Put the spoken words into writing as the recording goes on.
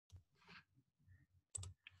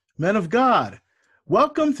Men of God,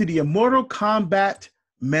 welcome to the Immortal Combat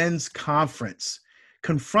Men's Conference,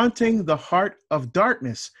 Confronting the Heart of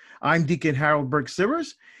Darkness. I'm Deacon Harold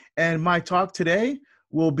Burke-Sivers, and my talk today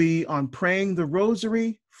will be on praying the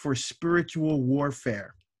Rosary for spiritual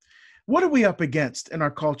warfare. What are we up against in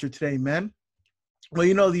our culture today, men? Well,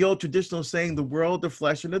 you know the old traditional saying, the world, the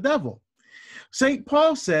flesh, and the devil. St.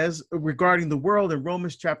 Paul says regarding the world in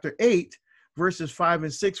Romans chapter 8, verses 5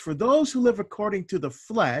 and 6, for those who live according to the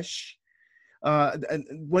flesh, and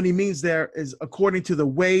what he means there is according to the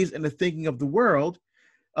ways and the thinking of the world,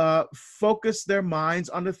 focus their minds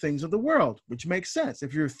on the things of the world, which makes sense.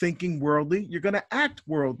 If you're thinking worldly, you're going to act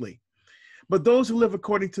worldly. But those who live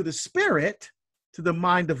according to the Spirit, to the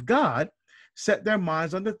mind of God, set their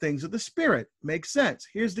minds on the things of the Spirit. Makes sense.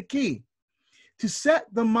 Here's the key. To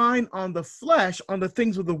set the mind on the flesh, on the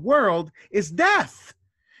things of the world, is death.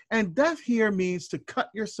 And death here means to cut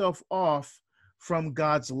yourself off from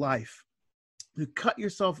God's life. To cut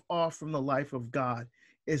yourself off from the life of God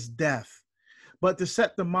is death. But to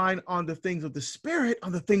set the mind on the things of the Spirit,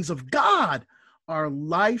 on the things of God, are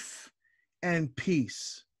life and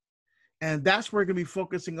peace. And that's what we're going to be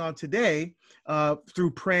focusing on today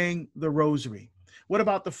through praying the Rosary. What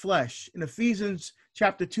about the flesh? In Ephesians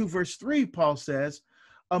chapter 2, verse 3, Paul says,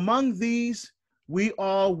 among these, we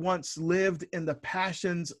all once lived in the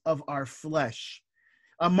passions of our flesh.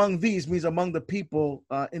 Among these means among the people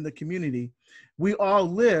in the community. We all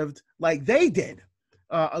lived like they did,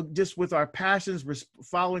 just with our passions,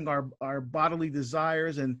 following our bodily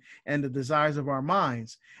desires and the desires of our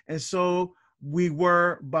minds. And so we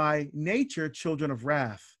were by nature children of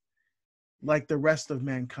wrath, like the rest of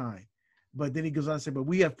mankind. But then he goes on to say, but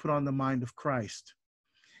we have put on the mind of Christ.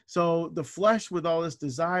 So the flesh with all its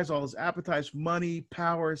desires, all its appetites, money,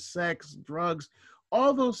 power, sex, drugs,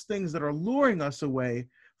 all those things that are luring us away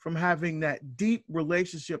from having that deep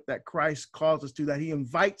relationship that Christ calls us to, that he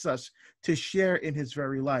invites us to share in his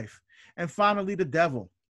very life. And finally, the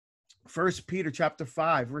devil. 1 Peter chapter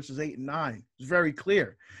 5, verses 8 and 9 is very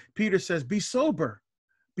clear. Peter says, be sober,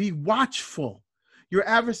 be watchful. Your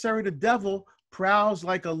adversary, the devil, prowls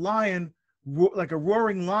like a lion, like a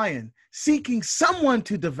roaring lion, seeking someone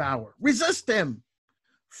to devour. Resist him,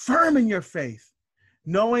 firm in your faith,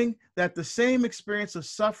 knowing that the same experience of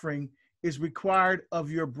suffering is required of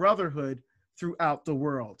your brotherhood throughout the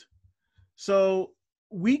world. So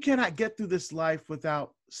we cannot get through this life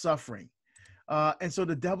without suffering. And so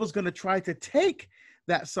the devil's going to try to take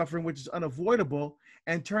that suffering, which is unavoidable,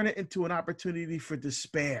 and turn it into an opportunity for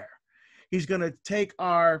despair. He's going to take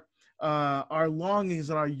our longings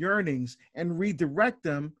and our yearnings and redirect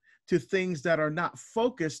them to things that are not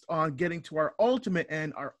focused on getting to our ultimate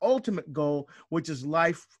end, our ultimate goal, which is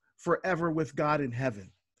life forever with God in heaven.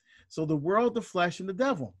 So the world, the flesh, and the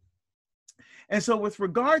devil. And so with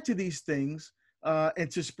regard to these things and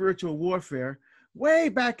to spiritual warfare, way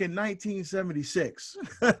back in 1976,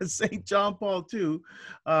 St. John Paul II,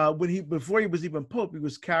 before he was even Pope, he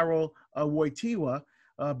was Karol Wojtyła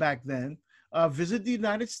back then, visited the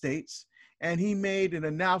United States, and he made in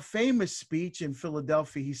a now famous speech in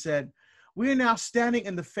Philadelphia, he said, we are now standing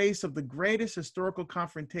in the face of the greatest historical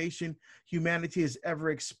confrontation humanity has ever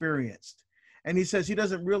experienced. And he says he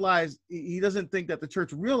doesn't think that the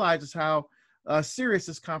church realizes how serious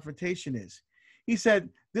this confrontation is. He said,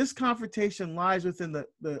 this confrontation lies within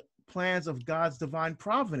the plans of God's divine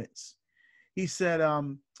providence. He said,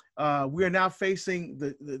 we are now facing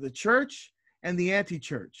the church and the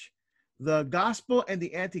anti-church, the gospel and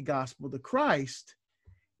the anti-gospel, the Christ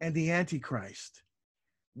and the antichrist.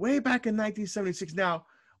 Way back in 1976. Now,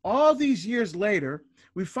 all these years later,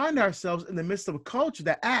 we find ourselves in the midst of a culture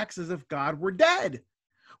that acts as if God were dead,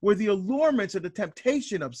 where the allurements and the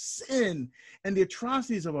temptation of sin and the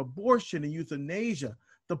atrocities of abortion and euthanasia,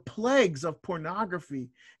 the plagues of pornography,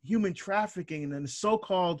 human trafficking, and the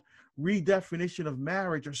so-called redefinition of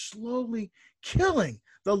marriage are slowly killing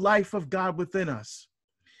the life of God within us.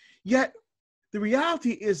 Yet, the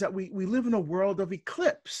reality is that we live in a world of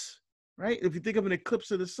eclipse, right? If you think of an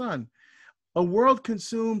eclipse of the sun, a world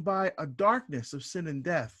consumed by a darkness of sin and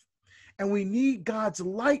death. And we need God's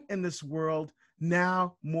light in this world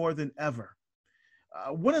now more than ever.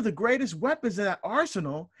 One of the greatest weapons in that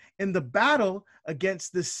arsenal in the battle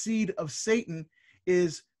against the seed of Satan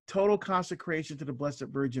is total consecration to the Blessed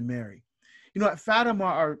Virgin Mary. You know, at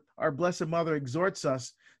Fatima, our Blessed Mother exhorts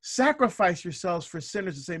us, sacrifice yourselves for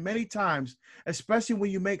sinners, to say many times, especially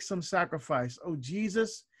when you make some sacrifice. Oh,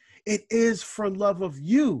 Jesus, it is for love of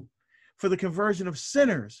you, for the conversion of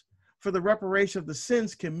sinners, for the reparation of the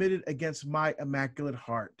sins committed against my immaculate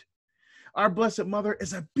heart. Our Blessed Mother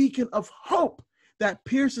is a beacon of hope that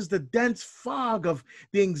pierces the dense fog of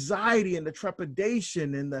the anxiety and the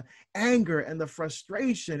trepidation and the anger and the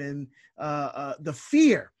frustration and the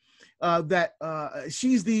fear. That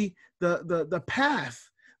she's the path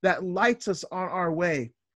that lights us on our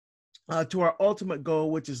way to our ultimate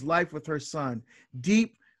goal, which is life with her Son,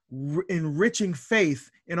 deep, enriching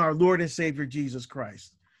faith in our Lord and Savior Jesus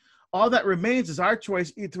Christ. All that remains is our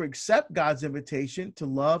choice either to accept God's invitation to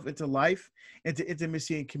love and to life and to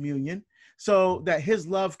intimacy and communion so that his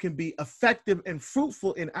love can be effective and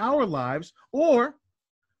fruitful in our lives, or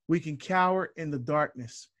we can cower in the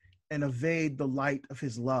darkness and evade the light of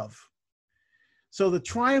his love. So the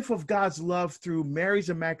triumph of God's love through Mary's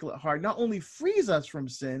Immaculate Heart not only frees us from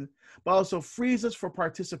sin, but also frees us for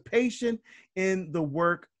participation in the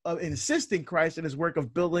work of insisting Christ in his work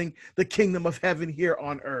of building the kingdom of heaven here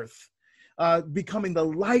on earth, becoming the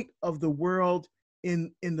light of the world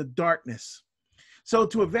in the darkness. So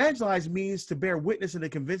to evangelize means to bear witness in a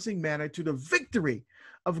convincing manner to the victory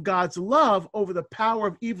of God's love over the power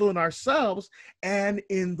of evil in ourselves and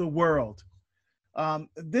in the world.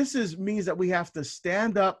 This means that we have to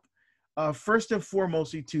stand up first and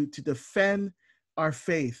foremostly to defend our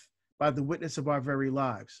faith by the witness of our very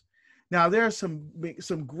lives. Now, there are some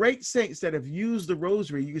great saints that have used the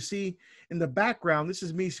rosary. You can see in the background, this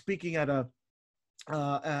is me speaking at an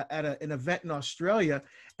event in Australia,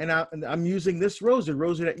 and I'm using this rosary.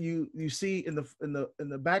 Rosary that you see in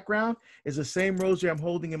the background is the same rosary I'm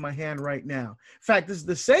holding in my hand right now. In fact, this is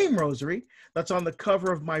the same rosary that's on the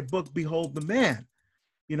cover of my book, Behold the Man.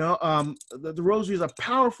 You know, the rosary is a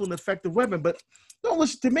powerful and effective weapon, but don't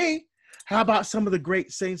listen to me. How about some of the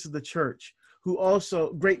great saints of the church who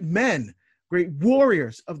also, great men, great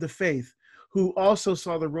warriors of the faith, who also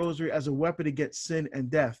saw the rosary as a weapon against sin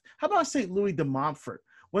and death? How about St. Louis de Montfort,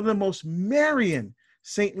 one of the most Marian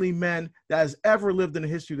saintly men that has ever lived in the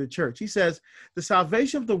history of the church? He says, the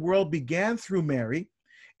salvation of the world began through Mary,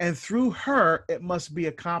 and through her it must be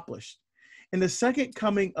accomplished. In the second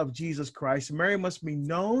coming of Jesus Christ, Mary must be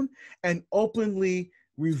known and openly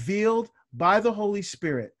revealed by the Holy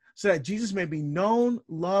Spirit so that Jesus may be known,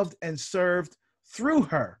 loved, and served through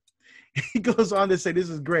her. He goes on to say, this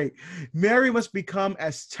is great. Mary must become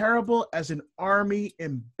as terrible as an army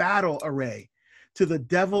in battle array to the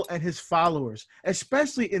devil and his followers,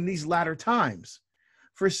 especially in these latter times.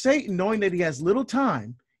 For Satan, knowing that he has little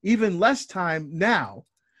time, even less time now,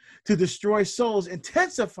 to destroy souls,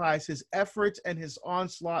 intensifies his efforts and his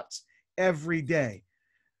onslaughts every day.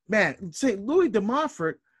 Man, St. Louis de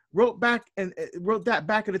Montfort wrote that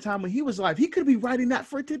back at the time when he was alive. He could be writing that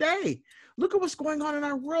for today. Look at what's going on in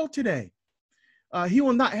our world today. He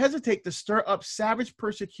will not hesitate to stir up savage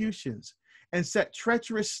persecutions and set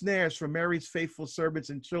treacherous snares for Mary's faithful servants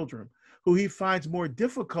and children, who he finds more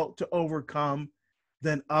difficult to overcome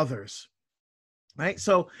than others. Right?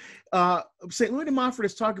 So St. Louis de Montfort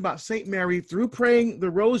is talking about St. Mary through praying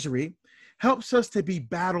the rosary helps us to be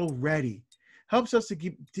battle ready, helps us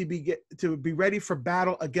to be ready for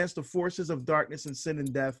battle against the forces of darkness and sin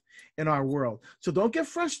and death in our world. So don't get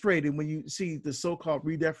frustrated when you see the so-called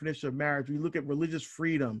redefinition of marriage. We look at religious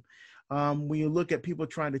freedom, when you look at people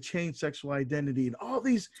trying to change sexual identity and all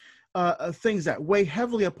these things that weigh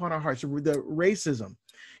heavily upon our hearts, the racism.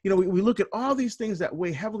 You know, we look at all these things that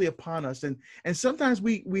weigh heavily upon us, and sometimes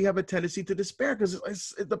we have a tendency to despair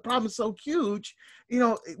because the problem is so huge. You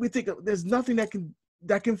know, we think there's nothing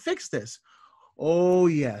that can fix this. Oh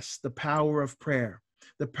yes, the power of prayer,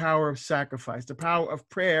 the power of sacrifice, the power of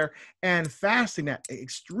prayer and fasting, that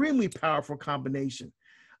extremely powerful combination.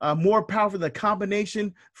 More powerful than the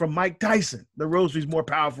combination from Mike Tyson. The rosary is more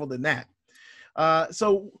powerful than that.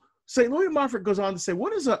 So St. Louis de Montfort goes on to say,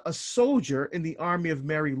 what does a soldier in the army of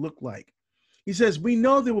Mary look like? He says, we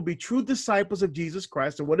know there will be true disciples of Jesus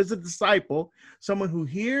Christ. And what is a disciple? Someone who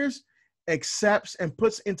hears, accepts, and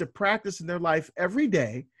puts into practice in their life every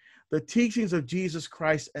day the teachings of Jesus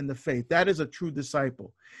Christ and the faith. That is a true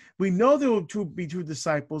disciple. We know there will be true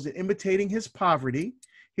disciples in imitating his poverty,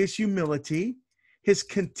 his humility, his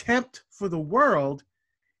contempt for the world,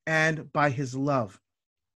 and by his love.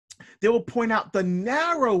 They will point out the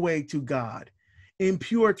narrow way to God in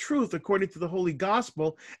pure truth according to the Holy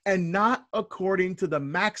Gospel and not according to the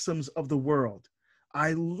maxims of the world.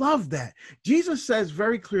 I love that. Jesus says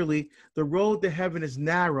very clearly, the road to heaven is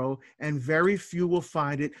narrow and very few will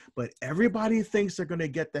find it, but everybody thinks they're going to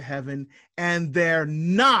get to heaven and they're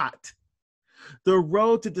not. The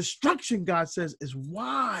road to destruction, God says, is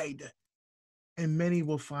wide and many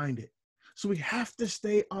will find it. So we have to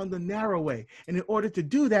stay on the narrow way. And in order to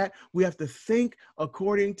do that, we have to think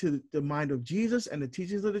according to the mind of Jesus and the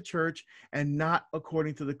teachings of the church and not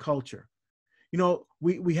according to the culture. You know,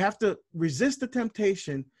 we have to resist the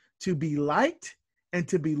temptation to be liked and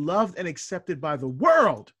to be loved and accepted by the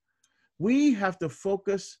world. We have to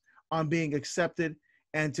focus on being accepted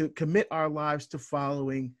and to commit our lives to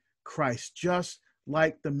following Christ, just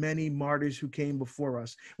like the many martyrs who came before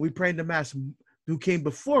us. We pray in the Mass, who came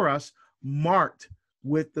before us, marked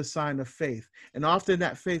with the sign of faith. And often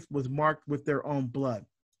that faith was marked with their own blood.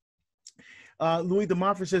 Louis de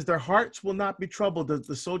Montfort says, their hearts will not be troubled,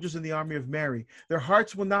 the soldiers in the army of Mary. Their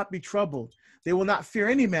hearts will not be troubled. They will not fear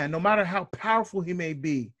any man, no matter how powerful he may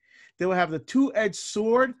be. They will have the two-edged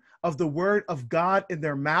sword of the word of God in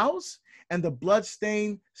their mouths and the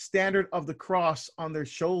bloodstained standard of the cross on their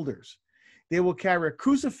shoulders. They will carry a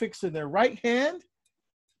crucifix in their right hand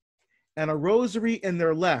and a rosary in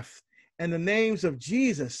their left, and the names of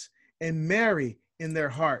Jesus and Mary in their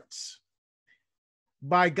hearts.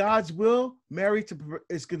 By God's will, Mary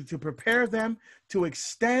is going to prepare them to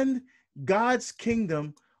extend God's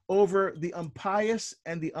kingdom over the impious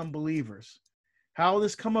and the unbelievers. How will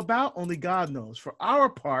this come about? Only God knows. For our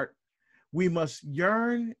part, we must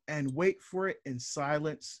yearn and wait for it in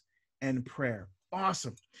silence and prayer.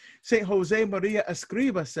 Awesome. St. Jose Maria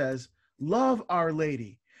Escriba says, love Our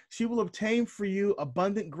Lady. She will obtain for you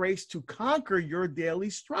abundant grace to conquer your daily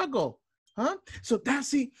struggle. So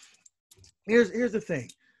here's the thing.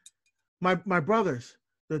 My brothers,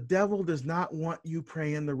 the devil does not want you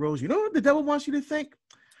praying the rosary. You know what the devil wants you to think?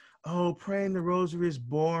 Oh, praying the rosary is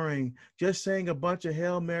boring. Just saying a bunch of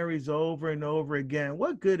Hail Marys over and over again.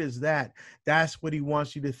 What good is that? That's what he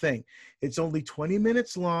wants you to think. It's only 20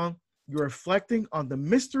 minutes long. You're reflecting on the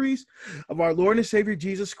mysteries of our Lord and Savior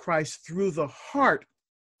Jesus Christ through the heart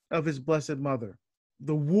of his Blessed Mother,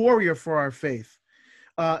 the warrior for our faith.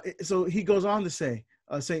 So he goes on to say,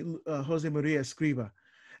 St. Jose Maria Escriba,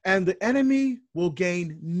 and the enemy will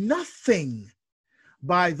gain nothing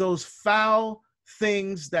by those foul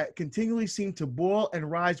things that continually seem to boil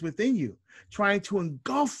and rise within you, trying to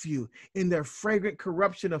engulf you in their fragrant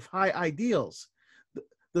corruption of high ideals,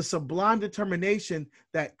 the sublime determination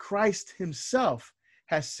that Christ himself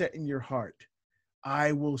has set in your heart.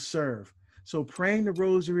 I will serve. So praying the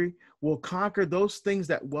rosary will conquer those things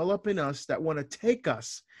that well up in us that want to take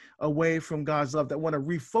us away from God's love, that want to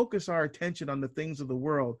refocus our attention on the things of the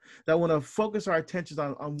world, that want to focus our attention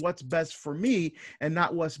on what's best for me and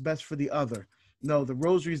not what's best for the other. No, the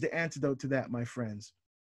rosary is the antidote to that, my friends.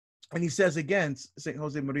 And he says again, St.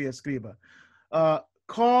 Jose Maria Escriba,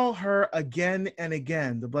 call her again and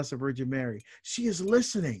again, the Blessed Virgin Mary. She is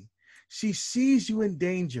listening. She sees you in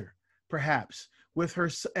danger, perhaps. With her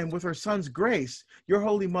son's grace, your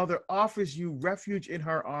Holy Mother offers you refuge in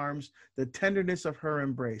her arms, the tenderness of her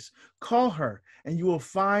embrace. Call her, and you will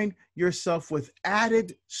find yourself with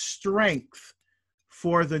added strength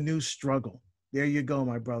for the new struggle. There you go,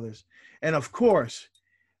 my brothers. And of course,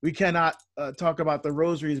 we cannot talk about the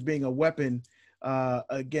rosary as being a weapon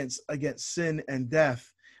against sin and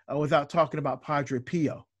death without talking about Padre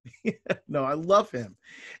Pio. No, I love him.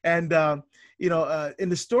 And, in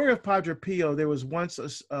the story of Padre Pio, there was once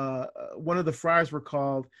one of the friars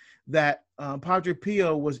recalled that Padre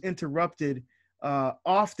Pio was interrupted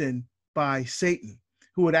often by Satan,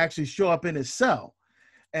 who would actually show up in his cell.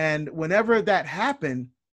 And whenever that happened,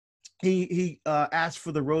 he asked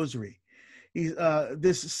for the rosary.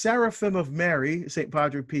 This Seraphim of Mary, St.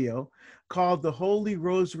 Padre Pio, called the Holy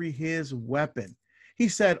Rosary his weapon. He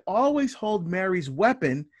said, always hold Mary's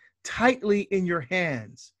weapon tightly in your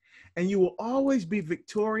hands, and you will always be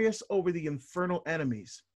victorious over the infernal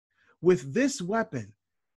enemies. With this weapon,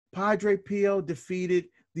 Padre Pio defeated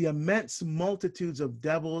the immense multitudes of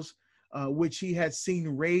devils which he had seen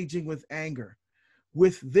raging with anger.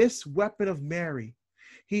 With this weapon of Mary,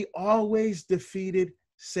 he always defeated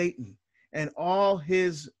Satan and all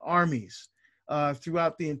his armies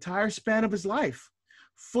throughout the entire span of his life,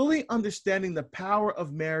 fully understanding the power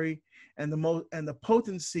of Mary and the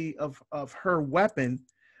potency of her weapon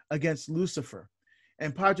against Lucifer.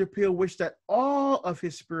 And Padre Pio wished that all of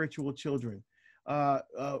his spiritual children,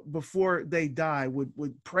 before they die,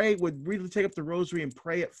 would pray, would really take up the rosary and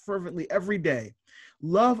pray it fervently every day.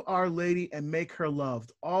 Love Our Lady and make her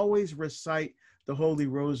loved. Always recite the Holy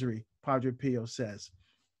Rosary, Padre Pio says.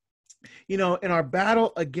 In our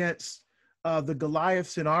battle against the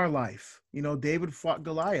Goliaths in our life, David fought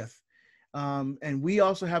Goliath. And we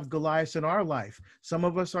also have Goliaths in our life. Some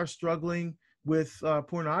of us are struggling with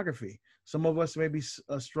pornography. Some of us may be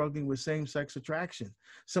struggling with same-sex attraction.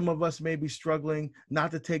 Some of us may be struggling not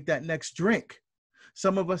to take that next drink.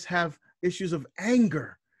 Some of us have issues of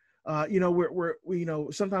anger.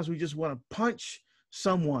 Sometimes we just want to punch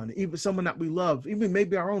someone, even someone that we love, even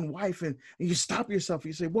maybe our own wife, and you stop yourself,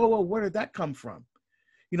 you say, whoa, where did that come from?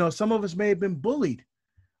 You know, some of us may have been bullied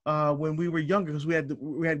when we were younger because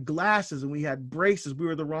we had glasses and we had braces. We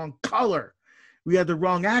were the wrong color. We had the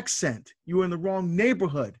wrong accent. You were in the wrong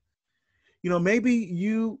neighborhood. You know, maybe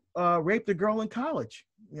you raped a girl in college.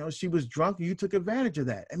 You know, she was drunk and you took advantage of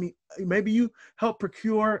that. I mean, maybe you helped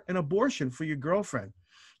procure an abortion for your girlfriend,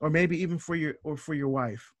 or maybe even for your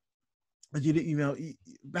wife. But you didn't, you know,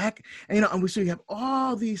 back, and, you know, and so we have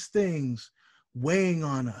all these things weighing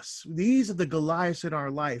on us. These are the Goliaths in our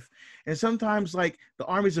life. And sometimes, like the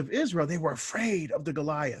armies of Israel, they were afraid of the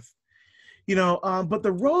Goliath. You know, but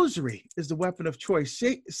the rosary is the weapon of choice.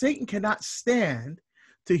 Satan cannot stand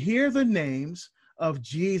to hear the names of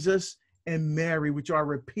Jesus and Mary, which are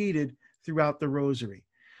repeated throughout the rosary.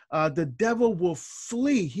 The devil will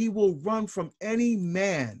flee. He will run from any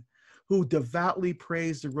man who devoutly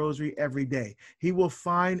prays the rosary every day. He will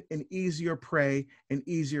find an easier prey, an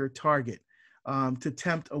easier target to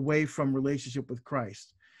tempt away from relationship with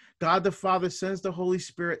Christ. God the Father sends the Holy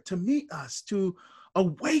Spirit to meet us, to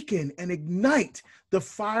awaken and ignite the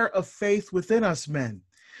fire of faith within us, men.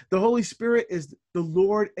 The Holy Spirit is the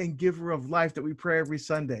Lord and giver of life that we pray every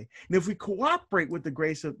Sunday. And if we cooperate with the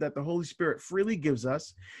grace that the Holy Spirit freely gives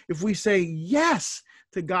us, if we say yes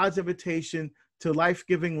to God's invitation to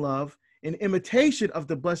life-giving love, in imitation of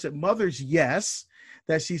the Blessed Mother's yes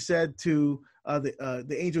that she said to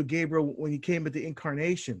the angel Gabriel when he came at the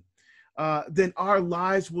incarnation, then our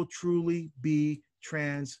lives will truly be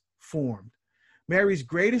transformed. Mary's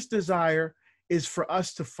greatest desire is for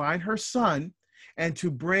us to find her son and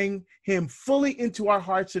to bring him fully into our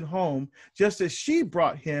hearts and home, just as she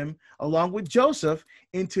brought him, along with Joseph,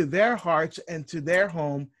 into their hearts and to their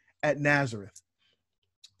home at Nazareth.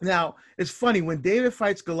 Now, it's funny, when David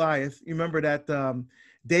fights Goliath, you remember that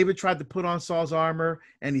David tried to put on Saul's armor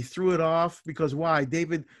and he threw it off because why?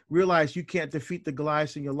 David realized you can't defeat the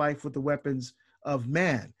Goliaths in your life with the weapons of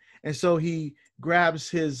man. And so he grabs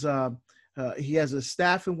his, he has a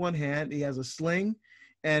staff in one hand, he has a sling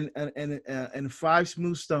and 5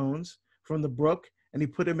 smooth stones from the brook, and he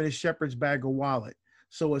put them in his shepherd's bag or wallet.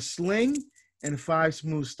 So a sling and 5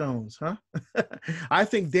 smooth stones, huh? I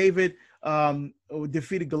think David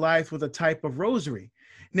defeated Goliath with a type of rosary.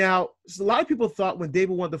 Now, a lot of people thought when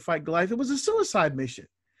David wanted to fight Goliath, it was a suicide mission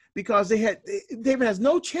because David has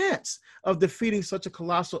no chance of defeating such a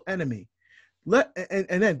colossal enemy.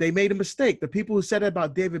 And then they made a mistake. The people who said it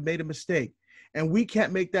about David made a mistake. And we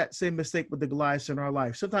can't make that same mistake with the Goliaths in our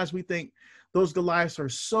life. Sometimes we think those Goliaths are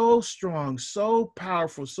so strong, so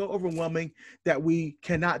powerful, so overwhelming that we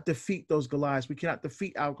cannot defeat those Goliaths. We cannot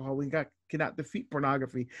defeat alcohol. We cannot defeat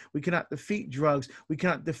pornography. We cannot defeat drugs. We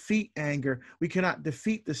cannot defeat anger. We cannot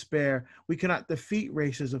defeat despair. We cannot defeat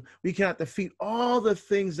racism. We cannot defeat all the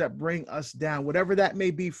things that bring us down, whatever that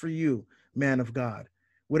may be for you, man of God,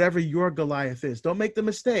 whatever your Goliath is. Don't make the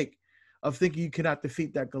mistake of thinking you cannot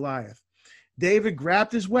defeat that Goliath. David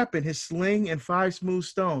grabbed his weapon, his sling and 5 smooth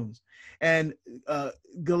stones, and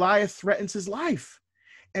Goliath threatens his life.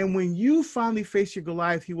 And when you finally face your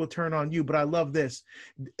Goliath, he will turn on you. But I love this.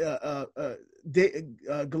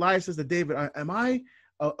 Goliath says to David, am I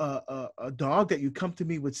a dog that you come to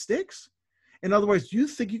me with sticks? In other words, you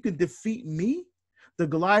think you can defeat me, the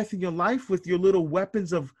Goliath in your life, with your little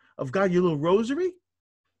weapons of God, your little rosary?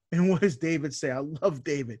 And what does David say? I love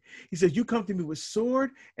David. He says, you come to me with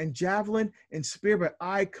sword and javelin and spear, but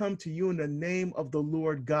I come to you in the name of the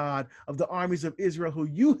Lord God of the armies of Israel, who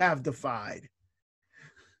you have defied.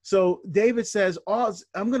 So David says,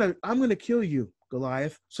 I'm gonna kill you,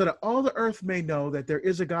 Goliath, so that all the earth may know that there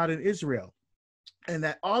is a God in Israel, and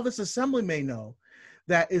that all this assembly may know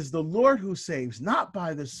that is the Lord who saves, not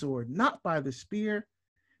by the sword, not by the spear,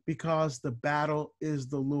 because the battle is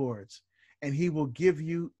the Lord's. And he will give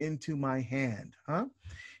you into my hand.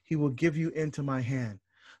 He will give you into my hand.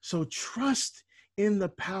 So trust in the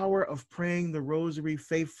power of praying the rosary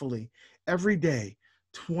faithfully every day,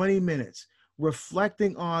 20 minutes,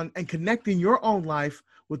 reflecting on and connecting your own life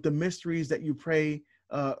with the mysteries that you pray,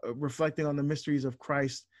 reflecting on the mysteries of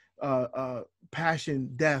Christ, passion,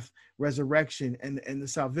 death, resurrection, and the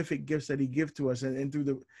salvific gifts that he gives to us, and through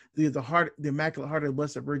the Immaculate Heart of the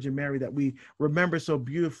Blessed Virgin Mary that we remember so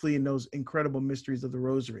beautifully in those incredible mysteries of the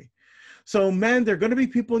Rosary. So, men, there are going to be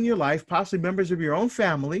people in your life, possibly members of your own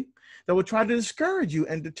family, that will try to discourage you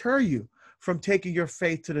and deter you from taking your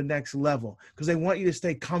faith to the next level because they want you to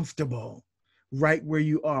stay comfortable right where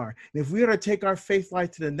you are. And if we are to take our faith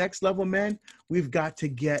life to the next level, men, we've got to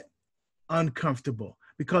get uncomfortable,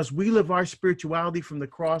 because we live our spirituality from the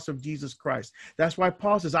cross of Jesus Christ. That's why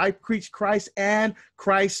Paul says, I preach Christ and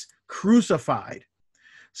Christ crucified.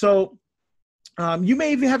 So you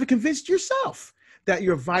may even have convinced yourself that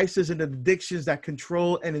your vices and addictions that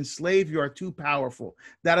control and enslave you are too powerful.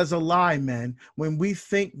 That is a lie, man. When we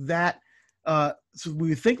think that, so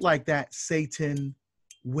we think like that, Satan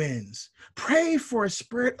wins. Pray for a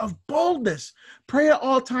spirit of boldness. Pray at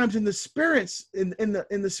all times in the spirits, in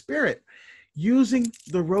the spirit, using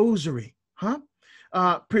the rosary.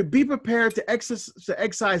 Be prepared to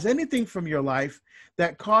excise anything from your life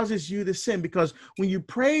that causes you to sin, because when you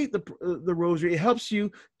pray the rosary, it helps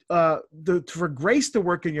you for grace to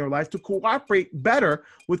work in your life, to cooperate better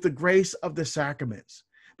with the grace of the sacraments.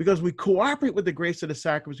 Because we cooperate with the grace of the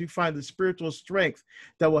sacraments, we find the spiritual strength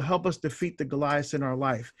that will help us defeat the Goliaths in our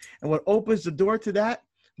life. And what opens the door to that,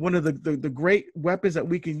 one of the great weapons that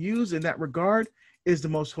we can use in that regard, is the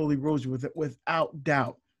Most Holy Rosary, without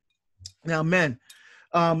doubt. Now, men,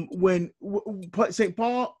 when St.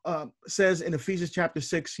 Paul says in Ephesians chapter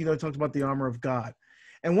 6, he talks about the armor of God.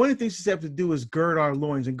 And one of the things you have to do is gird our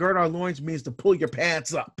loins. And gird our loins means to pull your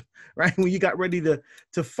pants up, right? When you got ready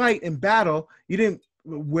to fight in battle, you didn't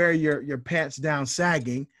wear your pants down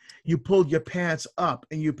sagging. You pulled your pants up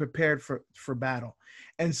and you prepared for battle.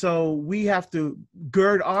 And so we have to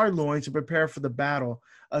gird our loins to prepare for the battle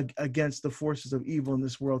against the forces of evil in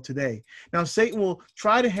this world today. Now, Satan will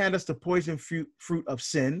try to hand us the poison fruit of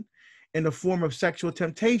sin in the form of sexual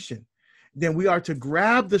temptation. Then we are to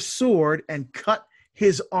grab the sword and cut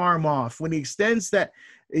his arm off. When he tries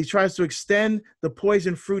to extend the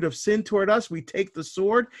poison fruit of sin toward us, we take the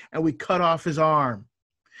sword and we cut off his arm.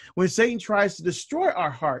 When Satan tries to destroy our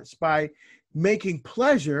hearts by making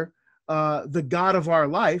pleasure the God of our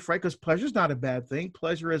life, right? Because pleasure is not a bad thing.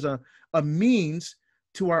 Pleasure is a means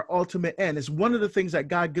to our ultimate end. It's one of the things that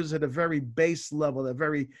God gives at a very base level, at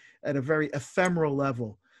a very ephemeral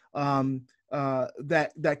level,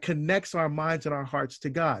 that connects our minds and our hearts to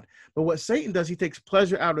God. But what Satan does, he takes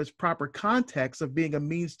pleasure out of its proper context of being a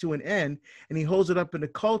means to an end, and he holds it up in the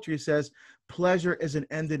culture. He says, pleasure is an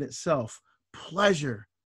end in itself. Pleasure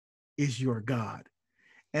is your God.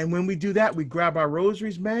 And when we do that, we grab our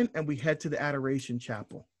rosaries, men, and we head to the Adoration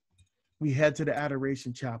Chapel. We head to the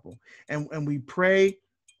Adoration Chapel and we pray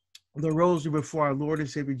the rosary before our Lord and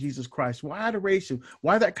Savior Jesus Christ. Why adoration?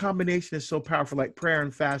 Why that combination is so powerful, like prayer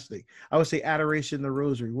and fasting? I would say adoration and the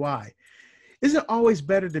rosary. Why? Isn't it always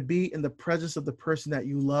better to be in the presence of the person that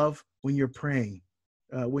you love when you're praying,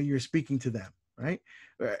 when you're speaking to them, right?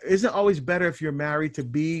 Isn't it always better if you're married to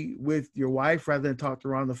be with your wife rather than talk to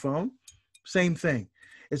her on the phone? Same thing.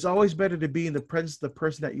 It's always better to be in the presence of the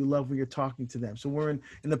person that you love when you're talking to them. So we're in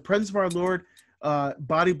the presence of our Lord,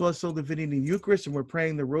 body, blood, soul, divinity, and Eucharist, and we're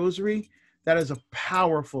praying the rosary. That is a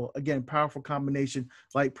powerful combination,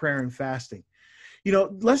 like prayer and fasting.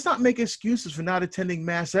 Let's not make excuses for not attending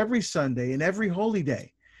Mass every Sunday and every holy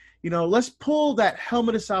day. Let's pull that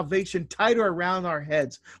helmet of salvation tighter around our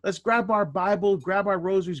heads. Let's grab our Bible, grab our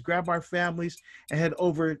rosaries, grab our families, and head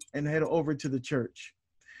over to the church.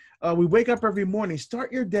 We wake up every morning.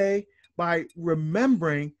 Start your day by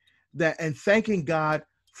remembering that and thanking God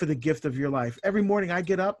for the gift of your life. Every morning I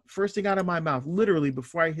get up, first thing out of my mouth, literally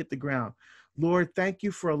before I hit the ground, Lord, thank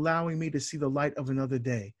you for allowing me to see the light of another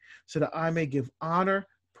day so that I may give honor,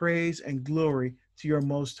 praise, and glory to your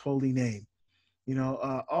most holy name.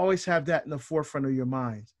 Always have that in the forefront of your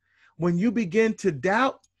minds. When you begin to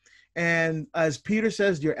doubt, and as Peter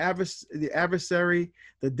says, the adversary,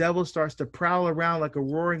 the devil, starts to prowl around like a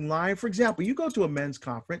roaring lion. For example, you go to a men's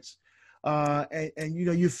conference, and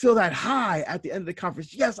you feel that high at the end of the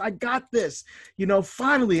conference. Yes, I got this.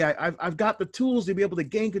 Finally, I've got the tools to be able to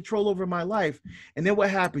gain control over my life. And then what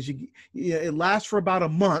happens? It lasts for about a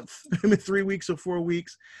month, 3 weeks or 4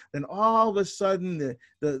 weeks. Then all of a sudden,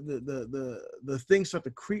 the things start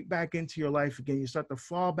to creep back into your life again. You start to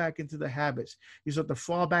fall back into the habits. You start to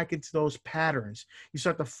fall back into those patterns. You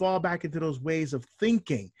start to fall back into those ways of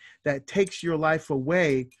thinking that takes your life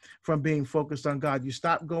away from being focused on God. You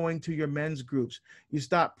stop going to your men's groups. You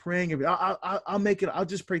stop praying. I'll make it. I'll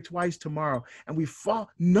just pray twice tomorrow. And we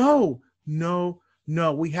fall. No.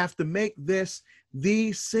 We have to make this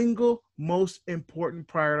the single most important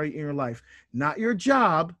priority in your life. Not your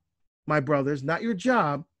job, my brothers, not your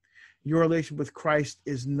job. Your relation with Christ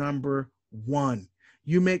is number one.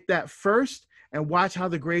 You make that first and watch how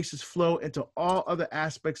the graces flow into all other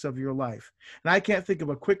aspects of your life. And I can't think of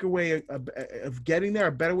a quicker way of getting there,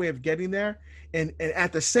 a better way of getting there, and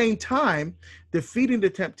at the same time, defeating the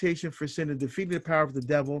temptation for sin and defeating the power of the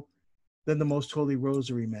devil than the Most Holy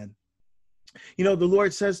Rosary, men. The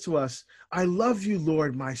Lord says to us, I love you,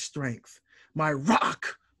 Lord, my strength, my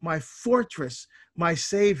rock, my fortress, my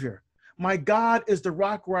Savior. My God is the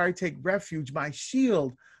rock where I take refuge, my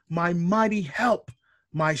shield, my mighty help,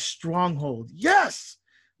 my stronghold. Yes,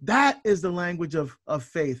 that is the language of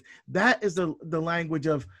faith. That is the language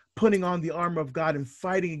of putting on the armor of God and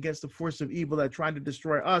fighting against the force of evil that are trying to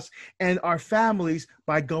destroy us and our families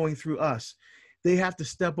by going through us. They have to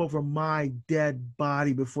step over my dead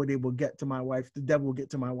body before they will get to my wife. The devil will get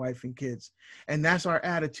to my wife and kids. And that's our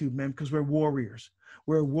attitude, man, because we're warriors.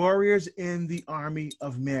 We're warriors in the army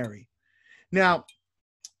of Mary. Now,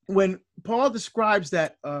 when Paul describes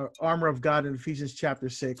that armor of God in Ephesians chapter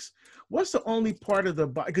 6, what's the only part of the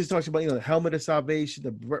body? Because he talks about, the helmet of salvation,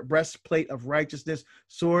 the breastplate of righteousness,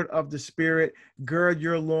 sword of the Spirit, gird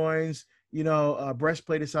your loins,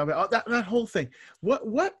 breastplate of salvation, that whole thing.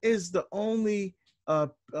 What is the only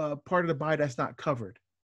part of the body that's not covered?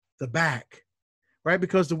 The back, right?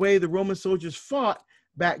 Because the way the Roman soldiers fought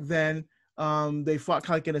back then, they fought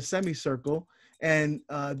kind of like in a semicircle, and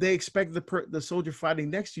they expect the soldier fighting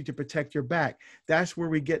next to you to protect your back. That's where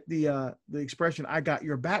we get the expression, I got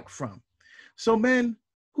your back from. So, men,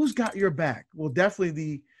 who's got your back? Well,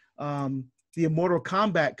 definitely the Immortal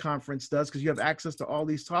Combat Conference does, because you have access to all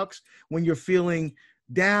these talks when you're feeling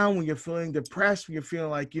down, when you're feeling depressed, when you're feeling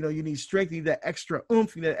like, you need strength, you need that extra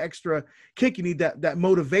oomph, you need that extra kick, you need that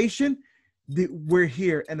motivation. We're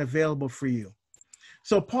here and available for you.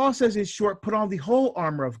 So Paul says, in short, put on the whole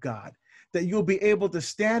armor of God, that you'll be able to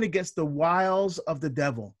stand against the wiles of the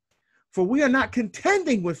devil. For we are not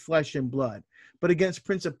contending with flesh and blood, but against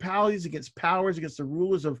principalities, against powers, against the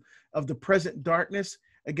rulers of the present darkness,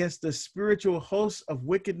 against the spiritual hosts of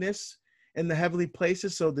wickedness in the heavenly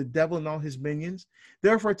places, so the devil and all his minions.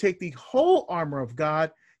 Therefore, take the whole armor of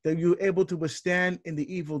God, that you're able to withstand in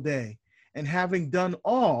the evil day, and having done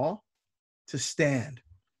all, to stand.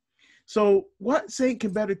 So what saint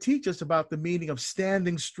can better teach us about the meaning of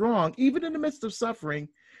standing strong, even in the midst of suffering,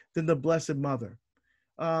 than the Blessed Mother?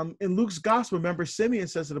 In Luke's gospel, remember, Simeon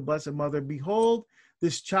says to the Blessed Mother, behold,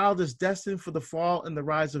 this child is destined for the fall and the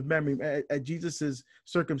rise of memory at Jesus's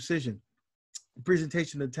circumcision,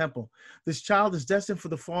 presentation in the temple. This child is destined for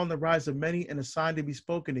the fall and the rise of many, and a sign to be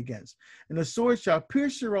spoken against. And the sword shall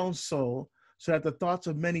pierce your own soul, so that the thoughts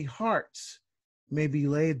of many hearts may be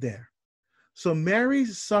laid there. So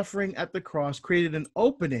Mary's suffering at the cross created an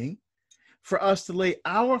opening for us to lay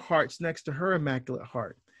our hearts next to her Immaculate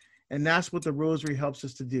Heart. And that's what the Rosary helps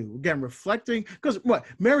us to do. Again, reflecting, because what?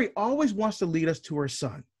 Mary always wants to lead us to her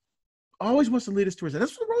Son. Always wants to lead us to her Son.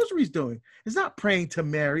 That's what the Rosary is doing. It's not praying to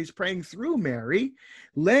Mary, it's praying through Mary,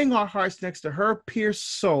 laying our hearts next to her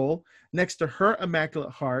pierced soul, next to her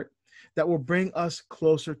Immaculate Heart, that will bring us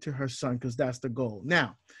closer to her Son, because that's the goal.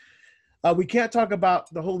 Now, we can't talk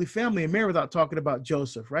about the Holy Family and Mary without talking about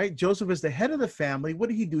Joseph, right? Joseph is the head of the family. What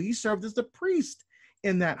did he do? He served as the priest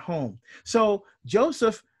in that home. So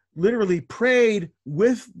Joseph literally prayed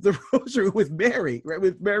with the Rosary with Mary, right?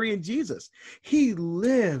 With Mary and Jesus. He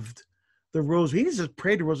lived the Rosary. He didn't just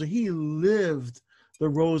pray the Rosary. He lived the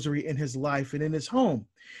Rosary in his life and in his home.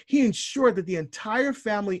 He ensured that the entire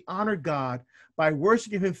family honored God by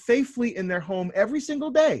worshiping him faithfully in their home every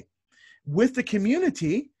single day, with the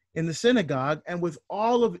community in the synagogue, and with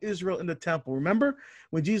all of Israel in the temple. Remember,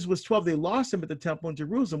 when Jesus was 12, they lost him at the temple in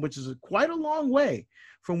Jerusalem, which is quite a long way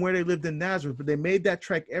from where they lived in Nazareth, but they made that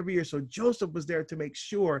trek every year. So Joseph was there to make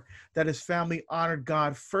sure that his family honored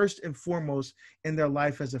God first and foremost in their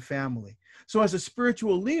life as a family. So as a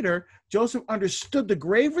spiritual leader, Joseph understood the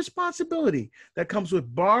grave responsibility that comes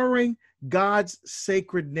with borrowing God's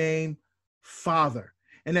sacred name, Father.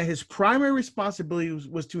 And that his primary responsibility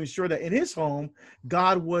was to ensure that in his home,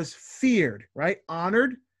 God was feared, right?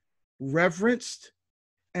 Honored, reverenced,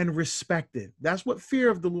 and respected. That's what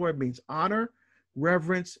fear of the Lord means: honor,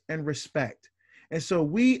 reverence, and respect. And so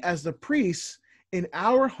we, as the priests in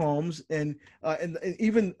our homes, and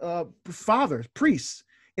even fathers, priests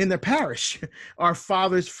in the parish, are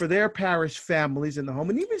fathers for their parish families in the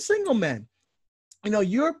home, and even single men.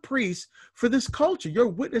 You're priests for this culture. You're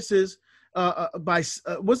witnesses.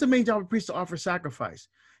 What's the main job of a priest? To offer sacrifice.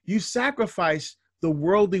 You sacrifice the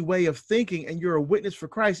worldly way of thinking, and you're a witness for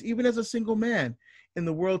Christ, even as a single man in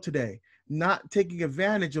the world today, not taking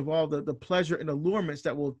advantage of all the pleasure and allurements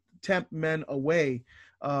that will tempt men away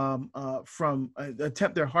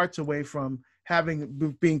tempt their hearts away from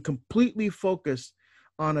being completely focused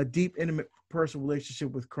on a deep, intimate, personal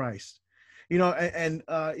relationship with Christ.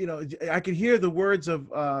 I can hear the words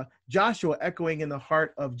of Joshua echoing in the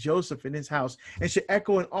heart of Joseph in his house, and should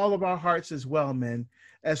echo in all of our hearts as well, men.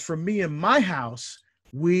 As for me and my house,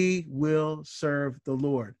 we will serve the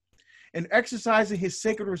Lord. And exercising his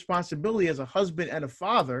sacred responsibility as a husband and a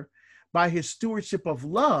father by his stewardship of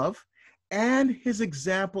love and his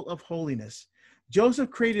example of holiness,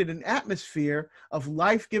 Joseph created an atmosphere of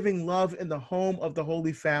life-giving love in the home of the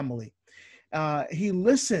Holy Family. He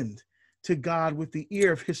listened to God with the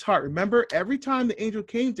ear of his heart. Remember, every time the angel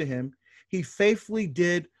came to him, he faithfully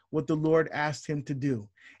did what the Lord asked him to do.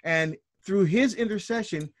 And through his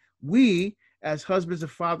intercession, we, as husbands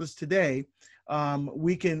and fathers today,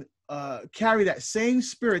 we can carry that same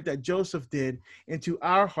spirit that Joseph did into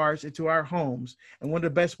our hearts, into our homes. And one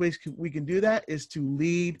of the best ways we can do that is to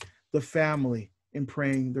lead the family in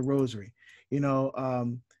praying the rosary.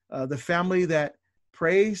 The family that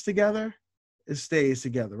prays together, it stays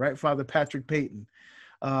together, right? Father Patrick Payton.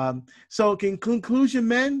 So in conclusion,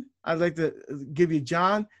 men, I'd like to give you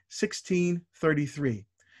John 16:33.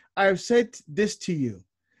 I have said this to you,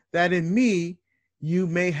 that in me you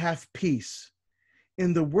may have peace.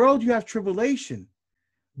 In the world you have tribulation,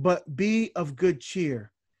 but be of good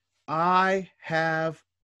cheer. I have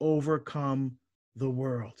overcome the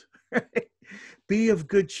world. Be of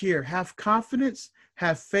good cheer. Have confidence,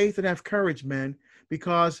 have faith, and have courage, men,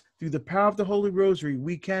 because through the power of the Holy Rosary,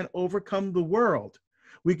 we can overcome the world.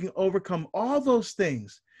 We can overcome all those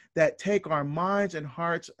things that take our minds and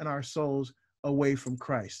hearts and our souls away from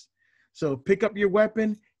Christ. So pick up your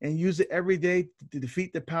weapon and use it every day to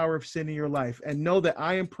defeat the power of sin in your life. And know that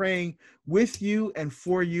I am praying with you and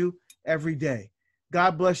for you every day.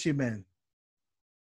 God bless you, men.